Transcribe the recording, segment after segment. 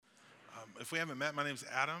If we haven't met, my name is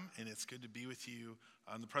Adam, and it's good to be with you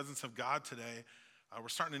in the presence of God today. We're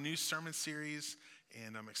starting a new sermon series,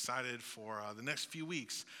 and I'm excited for the next few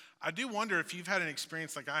weeks. I do wonder if you've had an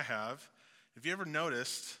experience like I have. Have you ever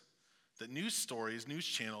noticed that news stories, news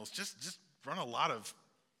channels, just run a lot of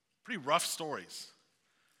pretty rough stories?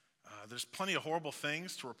 There's plenty of horrible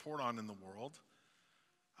things to report on in the world,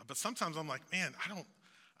 but sometimes I'm like, man, I don't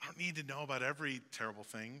need to know about every terrible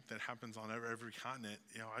thing that happens on every continent.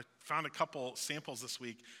 I found a couple samples this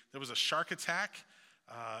week. There was a shark attack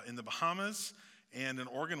in the Bahamas, and an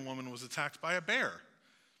Oregon woman was attacked by a bear.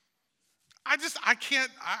 I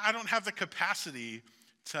don't have the capacity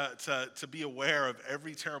to be aware of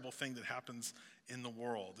every terrible thing that happens in the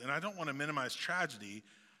world. And I don't want to minimize tragedy.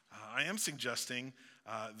 I am suggesting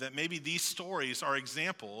that maybe these stories are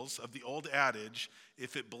examples of the old adage,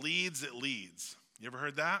 if it bleeds, it leads. You ever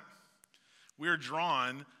heard that? We're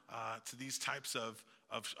drawn to these types of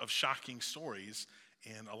shocking stories.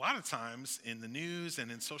 And a lot of times in the news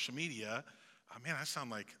and in social media, I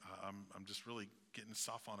sound like I'm just really getting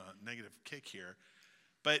off on a negative kick here.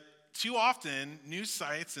 But too often, news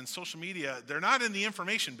sites and social media, they're not in the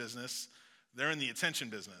information business, they're in the attention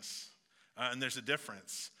business. And there's a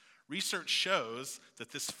difference. Research shows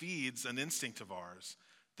that this feeds an instinct of ours,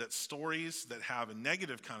 that stories that have a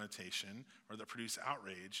negative connotation or that produce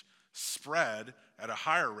outrage spread at a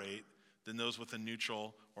higher rate than those with a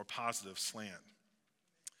neutral or positive slant.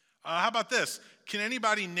 How about this? Can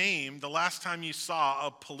anybody name the last time you saw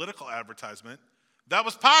a political advertisement that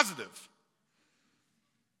was positive?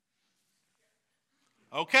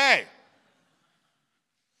 Okay.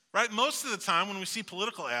 Right? Most of the time when we see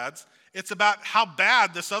political ads, it's about how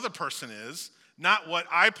bad this other person is, not what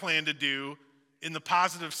I plan to do in the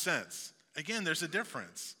positive sense. Again, there's a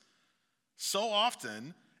difference. So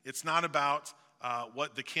often, it's not about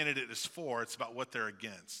what the candidate is for, it's about what they're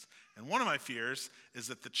against. And one of my fears is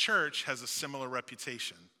that the church has a similar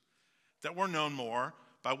reputation, that we're known more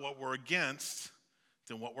by what we're against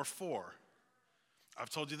than what we're for. I've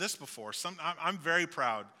told you this before. I'm very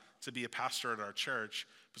proud to be a pastor at our church,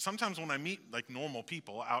 but sometimes when I meet like normal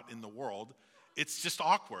people out in the world, it's just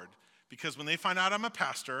awkward. Because when they find out I'm a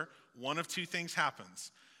pastor, one of two things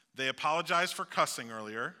happens. They apologize for cussing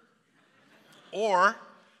earlier, or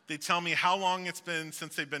they tell me how long it's been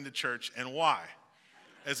since they've been to church and why.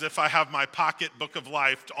 As if I have my pocket book of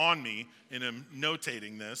life on me and am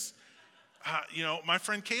notating this. My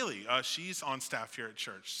friend Kaylee, she's on staff here at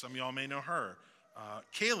church. Some of y'all may know her.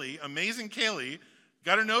 Kaylee, amazing Kaylee,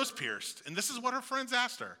 got her nose pierced. And this is what her friends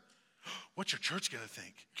asked her. What's your church going to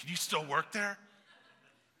think? Can you still work there?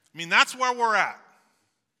 That's where we're at.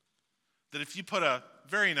 That if you put a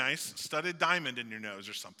very nice studded diamond in your nose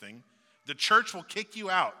or something, the church will kick you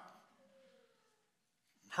out.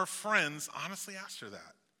 Her friends honestly asked her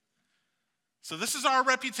that. So this is our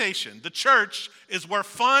reputation. The church is where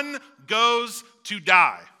fun goes to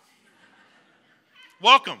die.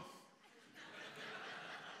 Welcome.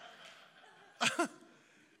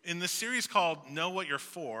 In this series called Know What You're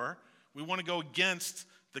For, we want to go against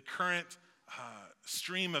the current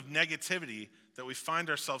stream of negativity that we find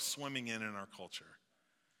ourselves swimming in our culture.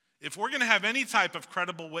 If we're going to have any type of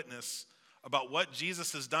credible witness about what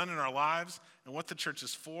Jesus has done in our lives and what the church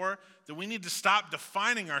is for, then we need to stop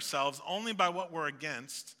defining ourselves only by what we're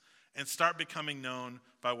against and start becoming known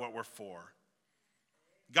by what we're for.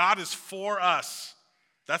 God is for us.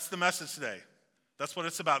 That's the message today. That's what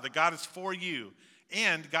it's about, that God is for you.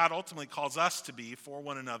 And God ultimately calls us to be for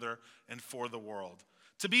one another and for the world.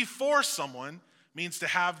 To be for someone means to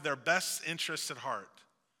have their best interests at heart.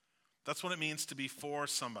 That's what it means to be for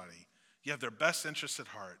somebody. You have their best interests at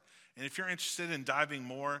heart. And if you're interested in diving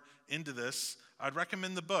more into this, I'd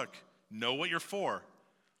recommend the book, Know What You're For.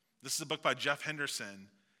 This is a book by Jeff Henderson.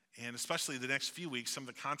 And especially the next few weeks, some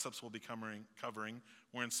of the concepts we'll be covering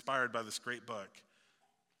were inspired by this great book.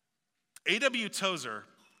 A.W. Tozer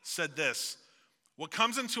said this: what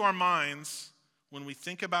comes into our minds when we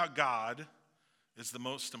think about God is the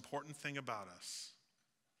most important thing about us.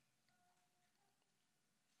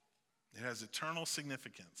 It has eternal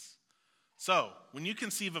significance. So, when you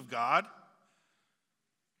conceive of God,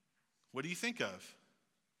 what do you think of?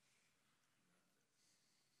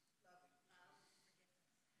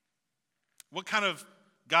 What kind of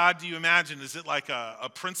God do you imagine? Is it like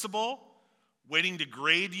a principal waiting to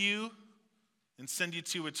grade you and send you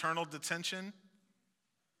to eternal detention?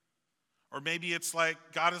 Or maybe it's like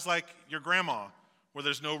God is like your grandma, where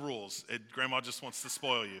there's no rules. Grandma just wants to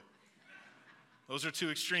spoil you. Those are two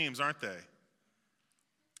extremes, aren't they?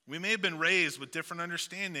 We may have been raised with different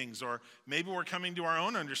understandings, or maybe we're coming to our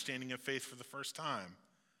own understanding of faith for the first time.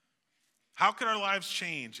 How could our lives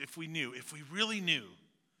change if we really knew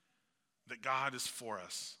that God is for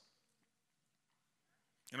us?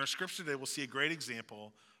 In our scripture today, we'll see a great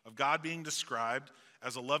example of God being described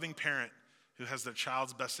as a loving parent who has their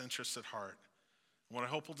child's best interests at heart. And what I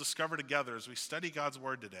hope we'll discover together as we study God's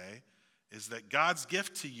word today is that God's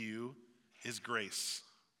gift to you is grace.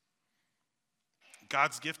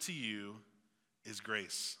 God's gift to you is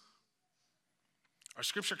grace. Our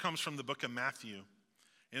scripture comes from the book of Matthew,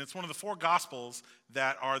 and it's one of the 4 gospels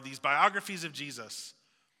that are these biographies of Jesus.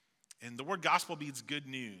 And the word gospel means good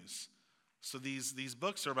news. So these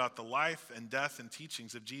books are about the life and death and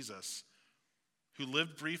teachings of Jesus, who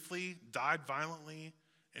lived briefly, died violently,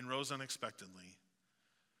 and rose unexpectedly.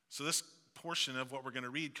 So this portion of what we're going to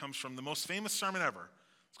read comes from the most famous sermon ever.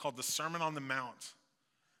 It's called the Sermon on the Mount.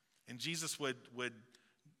 And Jesus would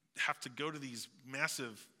have to go to these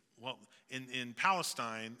massive, in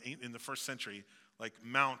Palestine in the first century, like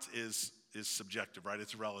mount is subjective, right?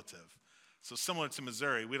 It's relative. So similar to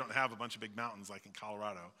Missouri, we don't have a bunch of big mountains like in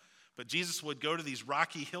Colorado. But Jesus would go to these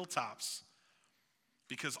rocky hilltops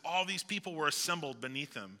because all these people were assembled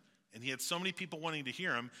beneath him. And he had so many people wanting to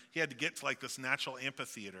hear him, he had to get to like this natural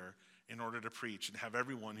amphitheater in order to preach and have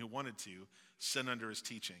everyone who wanted to sit under his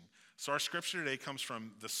teaching. So our scripture today comes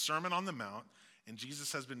from the Sermon on the Mount, and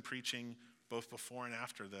Jesus has been preaching both before and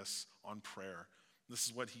after this on prayer. This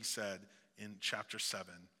is what he said in chapter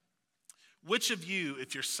 7. Which of you,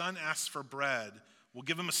 if your son asks for bread, will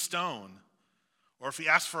give him a stone? Or if he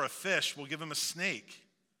asks for a fish, will give him a snake?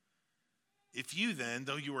 If you then,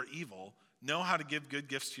 though you are evil, know how to give good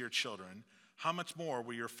gifts to your children, how much more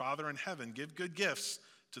will your Father in heaven give good gifts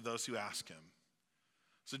to those who ask him?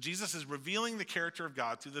 So Jesus is revealing the character of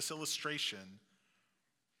God through this illustration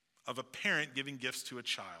of a parent giving gifts to a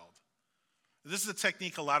child. This is a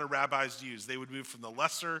technique a lot of rabbis use. They would move from the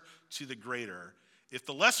lesser to the greater. If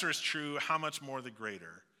the lesser is true, how much more the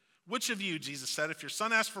greater? Which of you, Jesus said, if your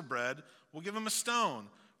son asks for bread, we'll give him a stone,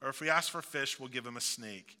 or if he asks for fish, we'll give him a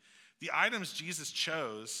snake. The items Jesus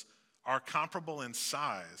chose are comparable in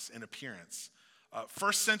size and appearance.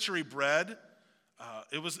 First century bread,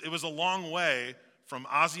 it was a long way from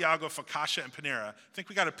Asiago, Focaccia, and Panera. I think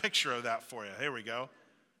we got a picture of that for you. Here we go.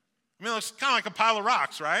 I mean, it looks kind of like a pile of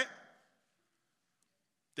rocks, right?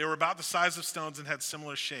 They were about the size of stones and had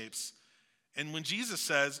similar shapes. And when Jesus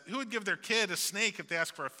says, who would give their kid a snake if they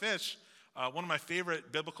ask for a fish? One of my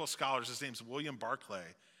favorite biblical scholars, his name's William Barclay,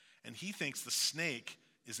 and he thinks the snake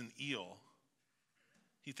is an eel.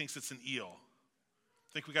 He thinks it's an eel. I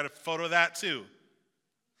think we got a photo of that too.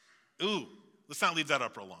 Ooh, let's not leave that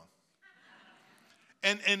up real long.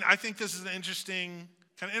 And I think this is an interesting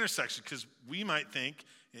kind of intersection because we might think,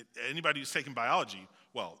 anybody who's taken biology,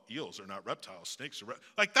 well, eels are not reptiles, snakes are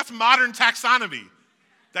like that's modern taxonomy.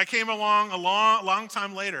 That came along a long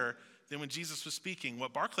time later than when Jesus was speaking.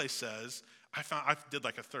 What Barclay says, I did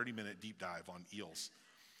like a 30-minute deep dive on eels.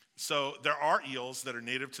 So there are eels that are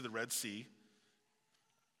native to the Red Sea,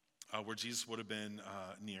 where Jesus would have been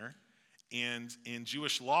near. And in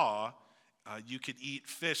Jewish law, you could eat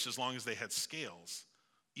fish as long as they had scales.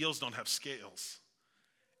 Eels don't have scales.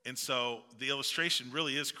 And so the illustration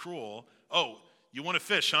really is cruel. Oh, you want a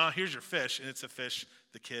fish, huh? Here's your fish. And it's a fish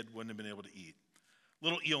the kid wouldn't have been able to eat.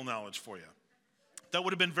 Little eel knowledge for you. That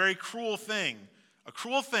would have been a very cruel thing. A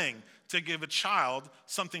cruel thing to give a child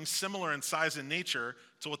something similar in size and nature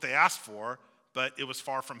to what they asked for, but it was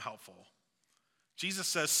far from helpful. Jesus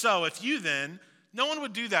says, so if you then, no one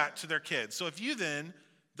would do that to their kids. So if you then,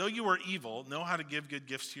 though you are evil, know how to give good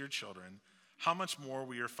gifts to your children, how much more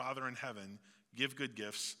will your Father in heaven give good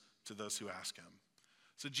gifts to those who ask him?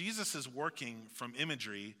 So Jesus is working from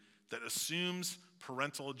imagery that assumes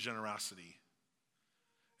parental generosity.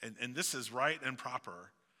 And this is right and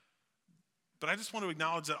proper. But I just want to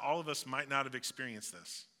acknowledge that all of us might not have experienced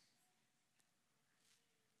this.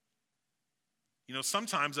 You know,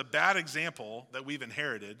 sometimes a bad example that we've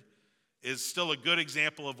inherited is still a good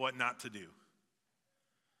example of what not to do.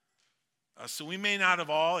 So we may not have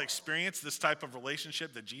all experienced this type of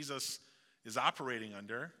relationship that Jesus is operating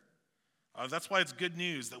under. That's why it's good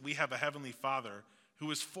news that we have a Heavenly Father who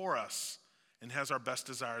is for us and has our best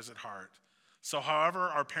desires at heart. So however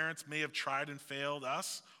our parents may have tried and failed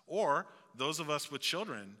us, or those of us with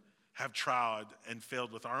children have tried and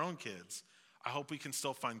failed with our own kids, I hope we can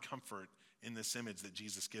still find comfort in this image that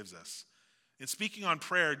Jesus gives us. In speaking on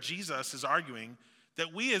prayer, Jesus is arguing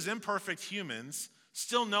that we as imperfect humans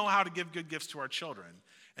still know how to give good gifts to our children,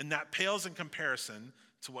 and that pales in comparison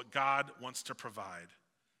to what God wants to provide.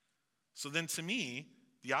 So then to me,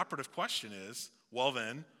 the operative question is, well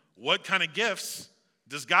then, what kind of gifts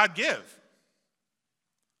does God give?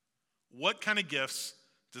 What kind of gifts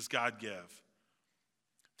does God give?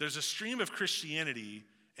 there's a stream of Christianity,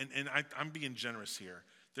 and I'm being generous here.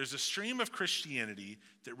 There's a stream of Christianity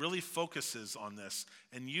that really focuses on this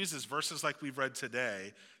and uses verses like we've read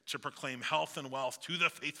today to proclaim health and wealth to the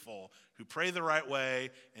faithful who pray the right way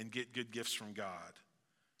and get good gifts from God.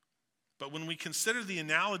 But when we consider the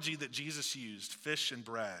analogy that Jesus used, fish and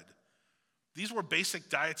bread, these were basic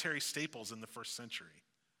dietary staples in the first century.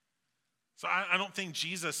 So I don't think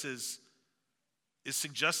Jesus is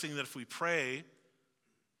suggesting that if we pray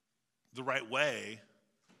the right way,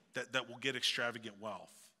 that we'll get extravagant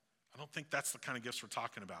wealth. I don't think that's the kind of gifts we're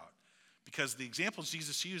talking about. Because the examples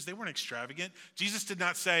Jesus used, they weren't extravagant. Jesus did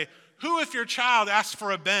not say, who if your child asked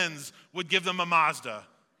for a Benz would give them a Mazda?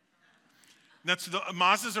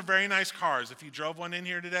 Mazdas are very nice cars. If you drove one in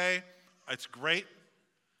here today, it's great.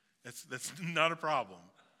 That's not a problem.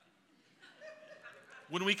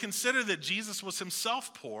 When we consider that Jesus was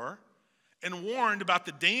himself poor and warned about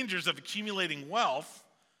the dangers of accumulating wealth,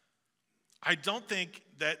 I don't think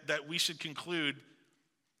that we should conclude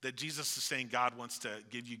that Jesus is saying God wants to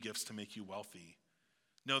give you gifts to make you wealthy.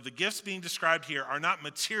 No, the gifts being described here are not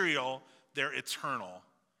material, they're eternal.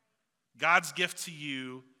 God's gift to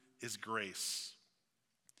you is grace.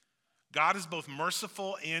 God is both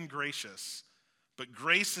merciful and gracious, but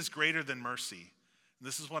grace is greater than mercy. And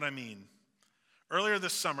this is what I mean. Earlier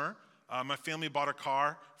this summer, my family bought a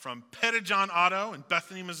car from Pettijohn Auto in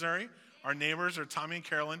Bethany, Missouri. Our neighbors are Tommy and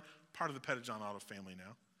Carolyn, part of the Pettijohn Auto family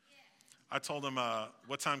now. I told them,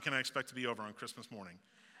 what time can I expect to be over on Christmas morning?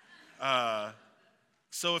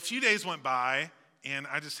 So a few days went by, and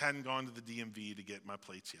I just hadn't gone to the DMV to get my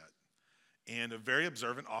plates yet. And a very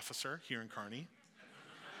observant officer here in Kearney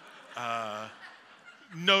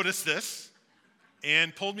noticed this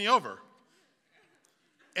and pulled me over.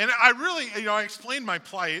 And I really, I explained my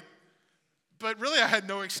plight, but really I had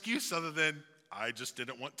no excuse other than I just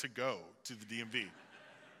didn't want to go to the DMV.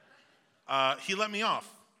 He let me off.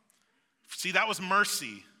 See, that was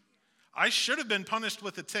mercy. I should have been punished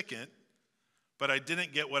with a ticket, but I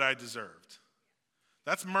didn't get what I deserved.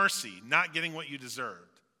 That's mercy, not getting what you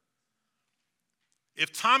deserved.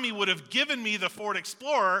 If Tommy would have given me the Ford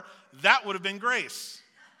Explorer, that would have been grace.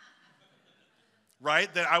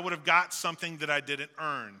 Right? That I would have got something that I didn't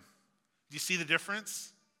earn. Do you see the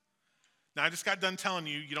difference? Now, I just got done telling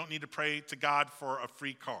you, you don't need to pray to God for a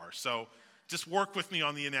free car. So just work with me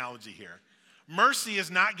on the analogy here. Mercy is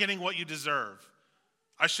not getting what you deserve.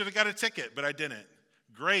 I should have got a ticket, but I didn't.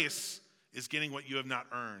 Grace is getting what you have not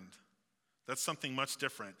earned. That's something much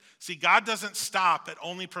different. See, God doesn't stop at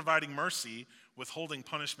only providing mercy, withholding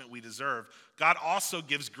punishment we deserve. God also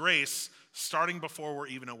gives grace starting before we're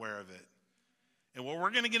even aware of it. And what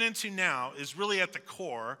we're going to get into now is really at the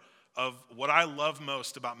core of what I love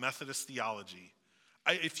most about Methodist theology.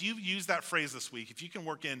 If you use that phrase this week, if you can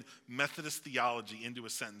work in Methodist theology into a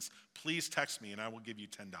sentence, please text me and I will give you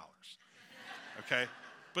 $10. Okay?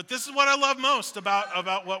 But this is what I love most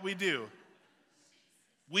about what we do.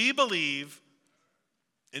 We believe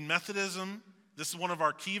in Methodism. This is one of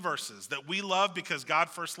our key verses that we love because God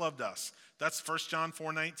first loved us. That's 1 John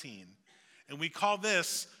 4:19. And we call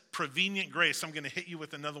this prevenient grace. I'm going to hit you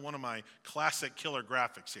with another one of my classic killer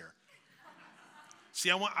graphics here. See,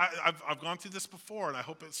 I've gone through this before, and I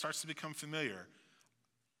hope it starts to become familiar.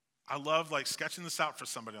 I love sketching this out for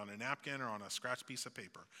somebody on a napkin or on a scratch piece of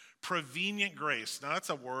paper. Prevenient grace. Now, that's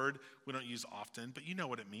a word we don't use often, but you know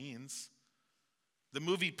what it means. The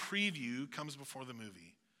movie preview comes before the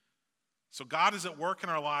movie. So God is at work in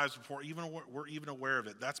our lives before we're even aware of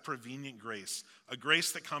it. That's prevenient grace, a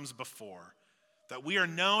grace that comes before, that we are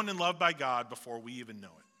known and loved by God before we even know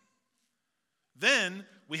it. Then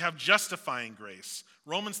we have justifying grace.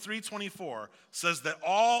 Romans 3:24 says that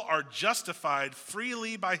all are justified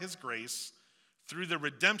freely by his grace through the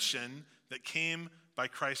redemption that came by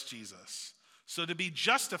Christ Jesus. So to be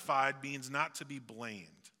justified means not to be blamed.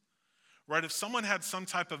 Right? If someone had some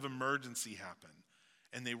type of emergency happen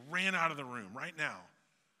and they ran out of the room right now,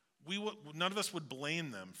 none of us would blame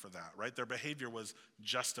them for that, right? Their behavior was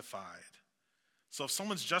justified. So if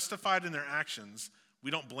someone's justified in their actions, we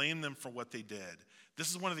don't blame them for what they did. This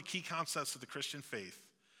is one of the key concepts of the Christian faith,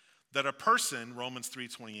 that a person, Romans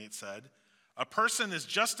 3:28 said, a person is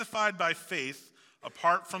justified by faith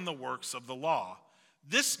apart from the works of the law.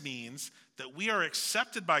 This means that we are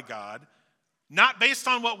accepted by God, not based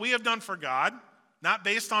on what we have done for God, not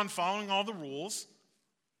based on following all the rules,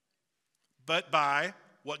 but by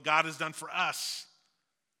what God has done for us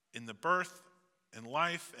in the birth and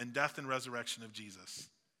life and death and resurrection of Jesus.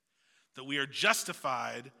 That we are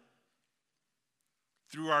justified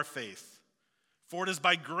through our faith. For it is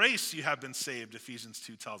by grace you have been saved, Ephesians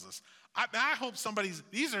 2 tells us. I hope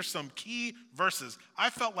these are some key verses. I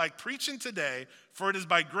felt like preaching today, for it is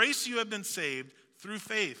by grace you have been saved through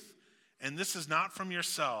faith. And this is not from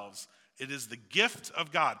yourselves. It is the gift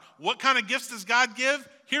of God. What kind of gifts does God give?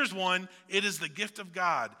 Here's one. It is the gift of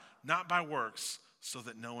God, not by works, so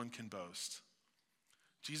that no one can boast.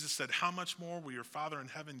 Jesus said, how much more will your Father in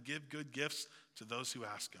heaven give good gifts to those who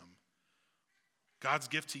ask him? God's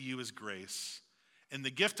gift to you is grace. And the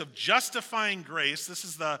gift of justifying grace, this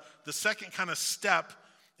is the second kind of step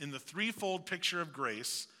in the threefold picture of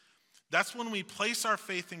grace. That's when we place our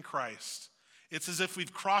faith in Christ. It's as if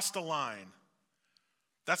we've crossed a line.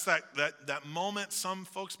 That's that moment some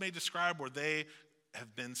folks may describe where they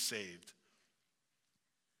have been saved.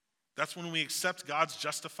 That's when we accept God's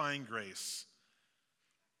justifying grace.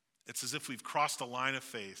 It's as if we've crossed a line of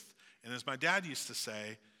faith. And as my dad used to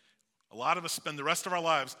say, a lot of us spend the rest of our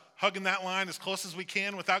lives hugging that line as close as we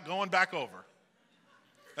can without going back over.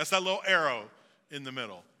 That's that little arrow in the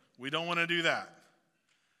middle. We don't want to do that.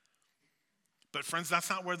 But friends, that's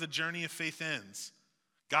not where the journey of faith ends.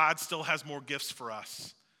 God still has more gifts for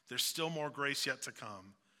us. There's still more grace yet to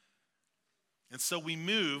come. And so we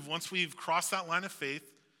move, once we've crossed that line of faith,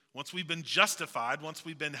 once we've been justified, once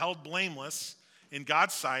we've been held blameless in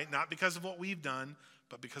God's sight, not because of what we've done,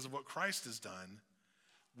 but because of what Christ has done,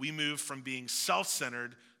 we move from being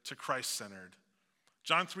self-centered to Christ-centered.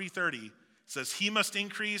 John 3:30 says, he must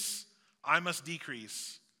increase, I must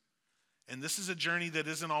decrease. And this is a journey that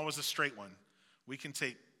isn't always a straight one. We can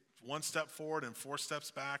take one step forward and 4 steps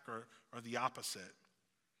back, or the opposite.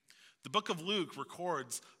 The book of Luke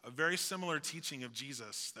records a very similar teaching of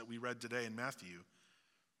Jesus that we read today in Matthew,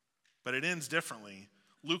 but it ends differently.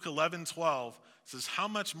 Luke 11:12 says, how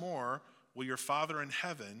much more will your Father in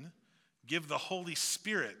heaven give the Holy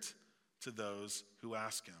Spirit to those who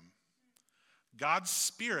ask him? God's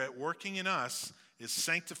Spirit working in us is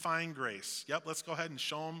sanctifying grace. Yep, let's go ahead and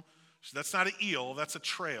show them. That's not an eel, that's a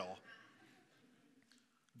trail.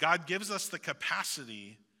 God gives us the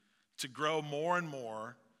capacity to grow more and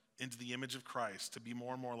more into the image of Christ, to be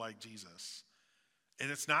more and more like Jesus.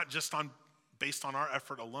 And it's not just based on our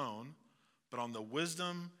effort alone, but on the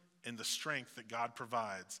wisdom and the strength that God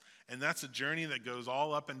provides. And that's a journey that goes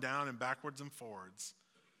all up and down and backwards and forwards,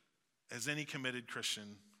 as any committed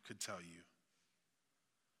Christian could tell you.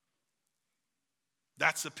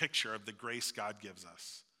 That's a picture of the grace God gives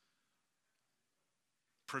us.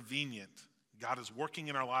 Prevenient. God is working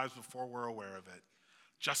in our lives before we're aware of it.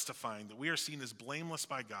 Justifying, that we are seen as blameless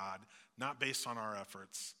by God, not based on our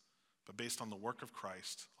efforts, but based on the work of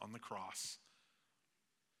Christ on the cross.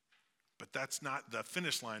 But that's not the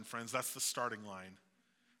finish line, friends. That's the starting line.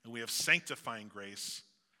 And we have sanctifying grace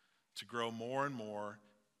to grow more and more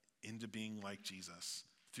into being like Jesus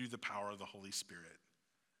through the power of the Holy Spirit.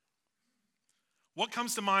 What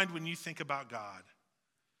comes to mind when you think about God?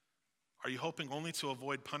 Are you hoping only to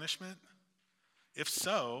avoid punishment? If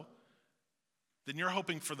so, then you're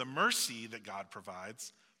hoping for the mercy that God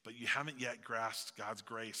provides, but you haven't yet grasped God's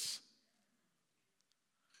grace.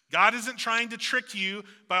 God isn't trying to trick you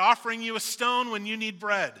by offering you a stone when you need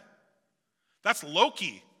bread. That's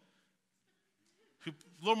Loki.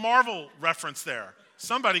 Little Marvel reference there.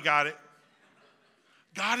 Somebody got it.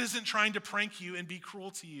 God isn't trying to prank you and be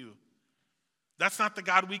cruel to you. That's not the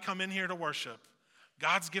God we come in here to worship.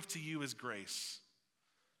 God's gift to you is grace.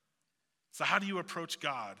 So how do you approach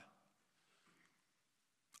God?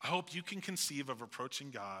 I hope you can conceive of approaching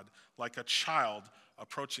God like a child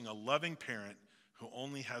approaching a loving parent who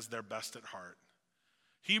only has their best at heart.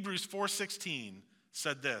 Hebrews 4:16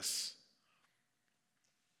 said this,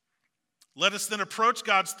 let us then approach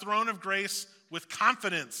God's throne of grace with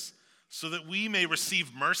confidence so that we may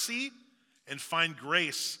receive mercy and find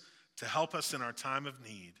grace to help us in our time of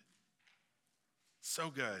need. So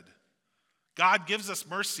good. God gives us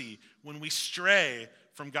mercy when we stray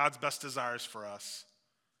from God's best desires for us.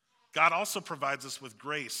 God also provides us with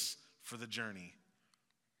grace for the journey.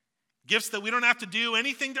 Gifts that we don't have to do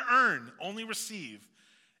anything to earn, only receive.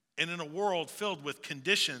 And in a world filled with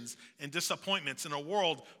conditions and disappointments, in a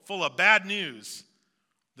world full of bad news,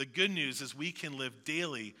 the good news is we can live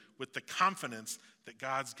daily with the confidence that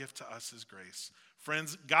God's gift to us is grace.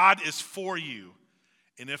 Friends, God is for you.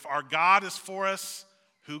 And if our God is for us,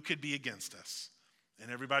 who could be against us?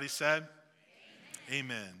 And everybody said,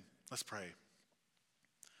 Amen. Let's pray.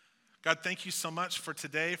 God, thank you so much for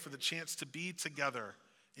today, for the chance to be together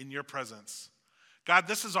in your presence. God,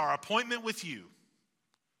 this is our appointment with you.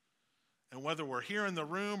 And whether we're here in the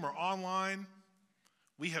room or online,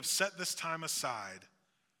 we have set this time aside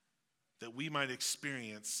that we might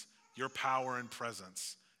experience your power and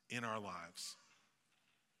presence in our lives.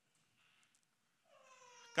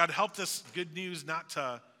 God, help this good news not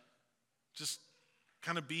to just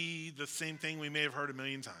kind of be the same thing we may have heard a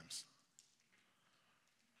million times.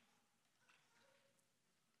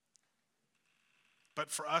 But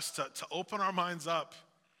for us to open our minds up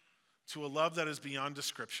to a love that is beyond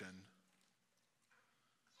description.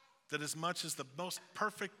 That as much as the most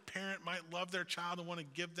perfect parent might love their child and want to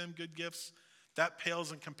give them good gifts, that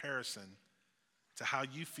pales in comparison to how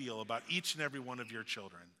you feel about each and every one of your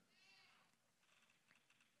children.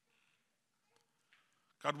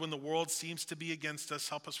 God, when the world seems to be against us,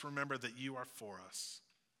 help us remember that you are for us.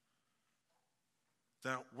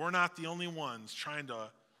 That we're not the only ones trying to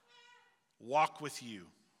walk with you,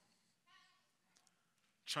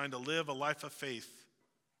 trying to live a life of faith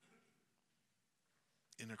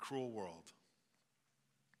in a cruel world.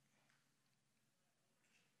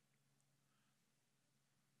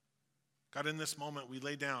 God, in this moment, we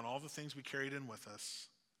lay down all the things we carried in with us.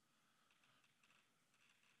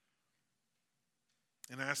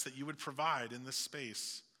 And I ask that you would provide in this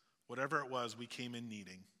space whatever it was we came in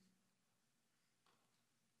needing.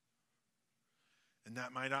 And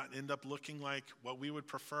that might not end up looking like what we would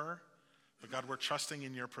prefer, but God, we're trusting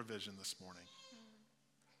in your provision this morning.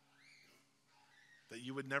 That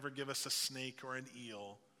you would never give us a snake or an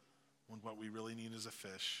eel when what we really need is a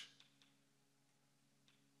fish.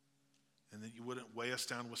 And that you wouldn't weigh us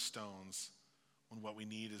down with stones when what we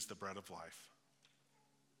need is the bread of life.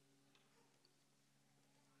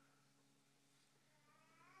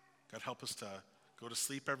 God, help us to go to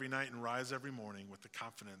sleep every night and rise every morning with the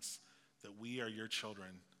confidence that we are your children,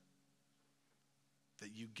 that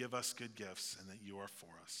you give us good gifts, and that you are for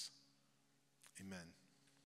us. Amen.